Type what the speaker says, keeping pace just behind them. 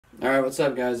Alright, what's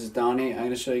up guys, it's Donnie. I'm going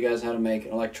to show you guys how to make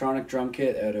an electronic drum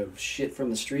kit out of shit from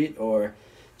the street or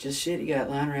just shit you got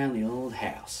lying around the old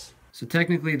house. So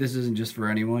technically this isn't just for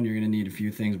anyone. You're going to need a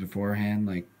few things beforehand,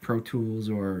 like Pro Tools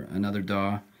or another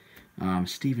DAW,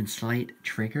 Slate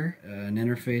Trigger, an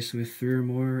interface with 3 or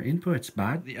more inputs,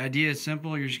 bud. The idea is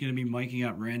simple. You're just going to be miking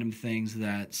up random things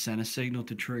that send a signal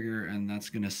to Trigger, and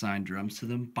that's going to assign drums to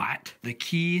them. But the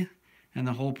key and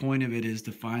the whole point of it is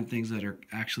to find things that are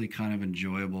actually kind of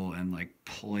enjoyable and like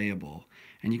playable.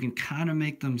 And you can kind of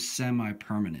make them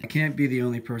semi-permanent. I can't be the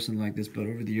only person like this, but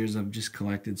over the years I've just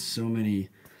collected so many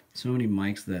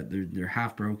mics that they're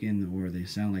half broken or they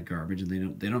sound like garbage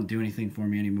and they don't do anything for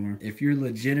me anymore. If you're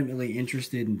legitimately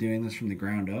interested in doing this from the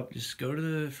ground up, just go to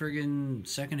the friggin'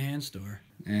 secondhand store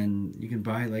and you can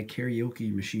buy like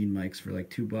karaoke machine mics for like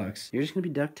 $2. You're just gonna be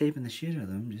duct taping the shit out of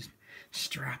them, just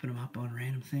strapping them up on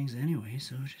random things anyway,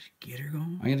 so just get her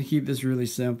going. I'm gonna keep this really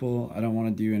simple. I don't want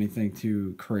to do anything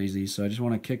too crazy, so I just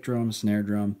want a kick drum, snare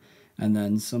drum, and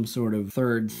then some sort of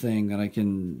third thing that I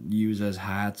can use as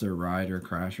hats or ride or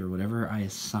crash or whatever I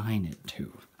assign it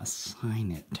to.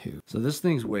 So this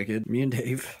thing's wicked. Me and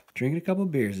Dave drinking a couple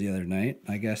beers the other night.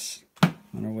 I guess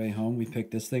on our way home we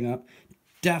picked this thing up.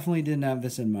 Definitely didn't have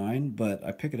this in mind, but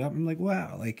I pick it up and I'm like,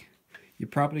 wow, like you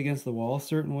prop it against the wall a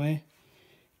certain way,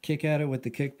 kick at it with the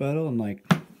kick pedal, and like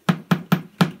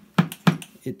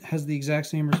it has the exact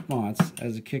same response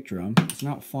as a kick drum. It's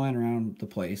not flying around the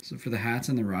place. So for the hats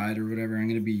and the ride or whatever, I'm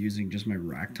going to be using just my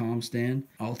rack tom stand.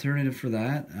 Alternative for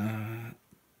that,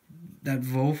 that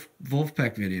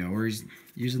Wolfpack video where he's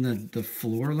using the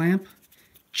floor lamp.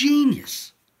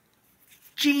 Genius.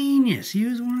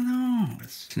 Use one of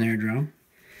those. Snare drum.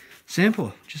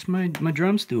 Simple. Just my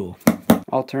drum stool.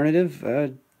 Alternative,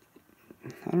 I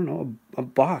don't know, a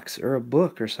box or a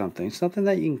book or something. Something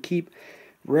that you can keep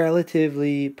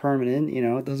relatively permanent, you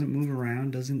know, it doesn't move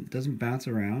around, doesn't bounce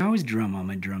around. I always drum on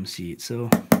my drum seat,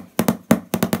 so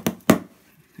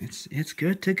it's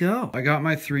good to go. I got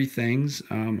my 3 things.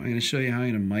 I'm going to show you how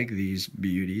I'm going to mic these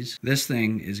beauties. This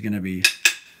thing is going to be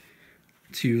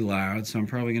too loud, so I'm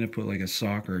probably going to put like a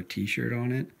sock or a t-shirt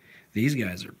on it. These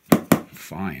guys are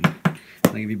fine.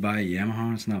 Like if you buy a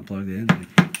Yamaha, it's not plugged in.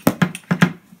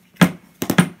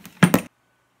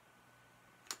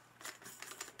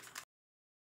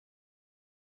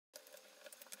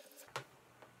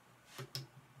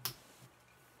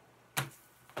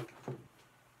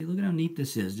 Look at how neat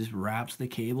this is. Just wraps the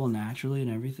cable naturally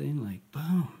and everything. Like,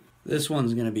 boom. This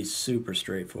one's going to be super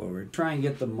straightforward. Try and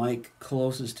get the mic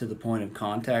closest to the point of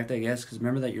contact, I guess, because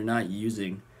remember that you're not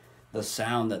using the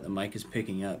sound that the mic is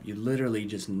picking up. You literally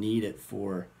just need it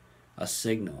for a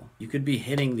signal. You could be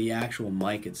hitting the actual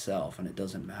mic itself and it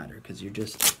doesn't matter because you're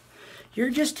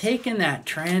just taking that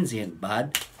transient,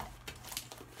 bud.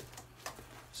 As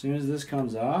soon as this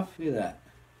comes off, look at that.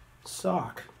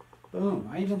 Sock. Boom.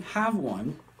 I even have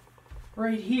one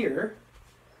right here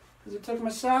because I took my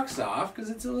socks off because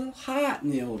it's a little hot in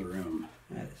the old room.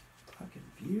 That is fucking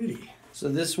beauty. So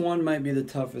this one might be the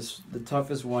toughest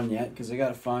one yet because I got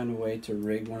to find a way to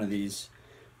rig one of these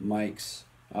mics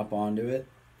up onto it.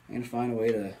 I'm going to find a way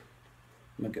to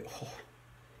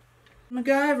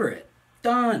MacGyver it.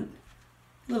 Done.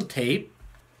 A little tape.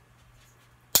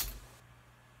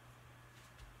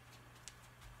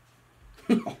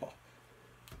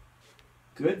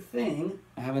 Good thing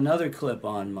I have another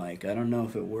clip-on mic. I don't know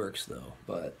if it works though,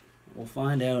 but we'll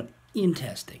find out in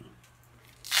testing.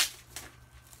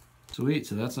 Sweet,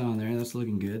 so that's on there. That's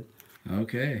looking good.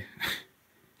 Okay.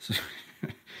 So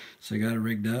I got it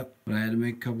rigged up, but I had to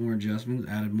make a couple more adjustments.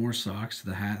 Added more socks to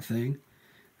the hat thing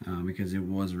because it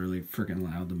was really freaking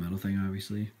loud, the metal thing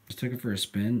obviously. Just took it for a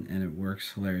spin and it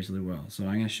works hilariously well. So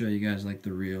I'm going to show you guys like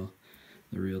the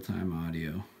real-time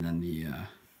audio and then the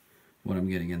what I'm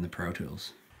getting in the Pro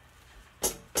Tools.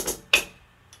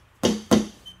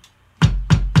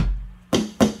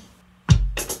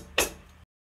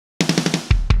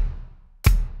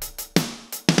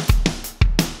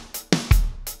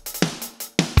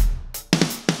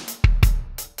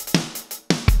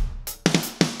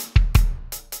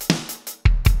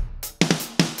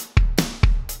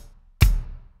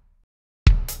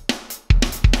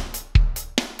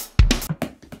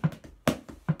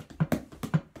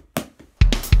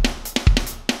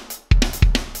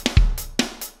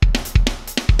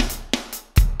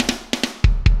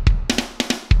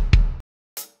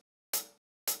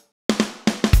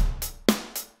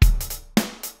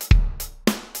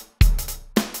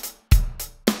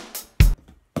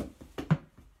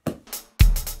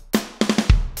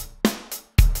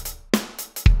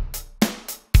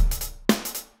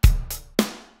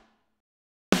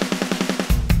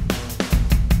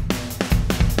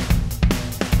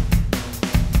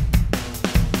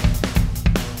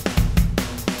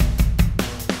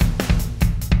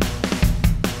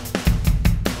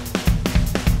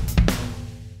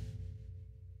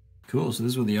 Cool, so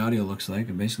this is what the audio looks like.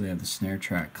 I basically have the snare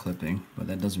track clipping, but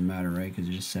that doesn't matter, right? Because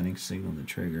you're just sending signal to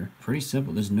trigger. Pretty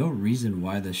simple. There's no reason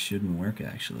why this shouldn't work,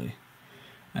 actually.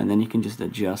 And then you can just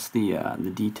adjust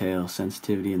the detail,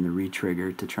 sensitivity, and the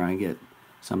re-trigger to try and get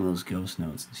some of those ghost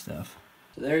notes and stuff.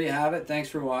 So there you have it. Thanks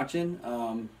for watching.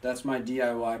 That's my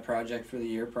DIY project for the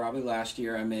year. Probably last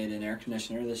year I made an air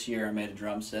conditioner. This year I made a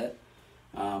drum set.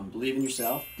 Believe in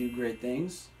yourself. Do great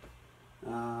things.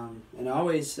 And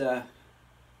always...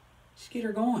 just get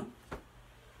her going.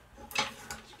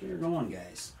 Just get her going,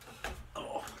 guys.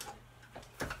 Oh.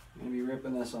 I'm going to be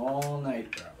ripping this all night,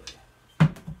 probably.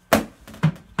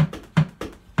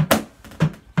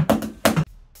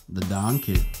 The Dawn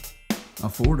Kit.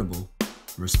 Affordable,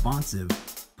 responsive,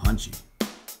 punchy.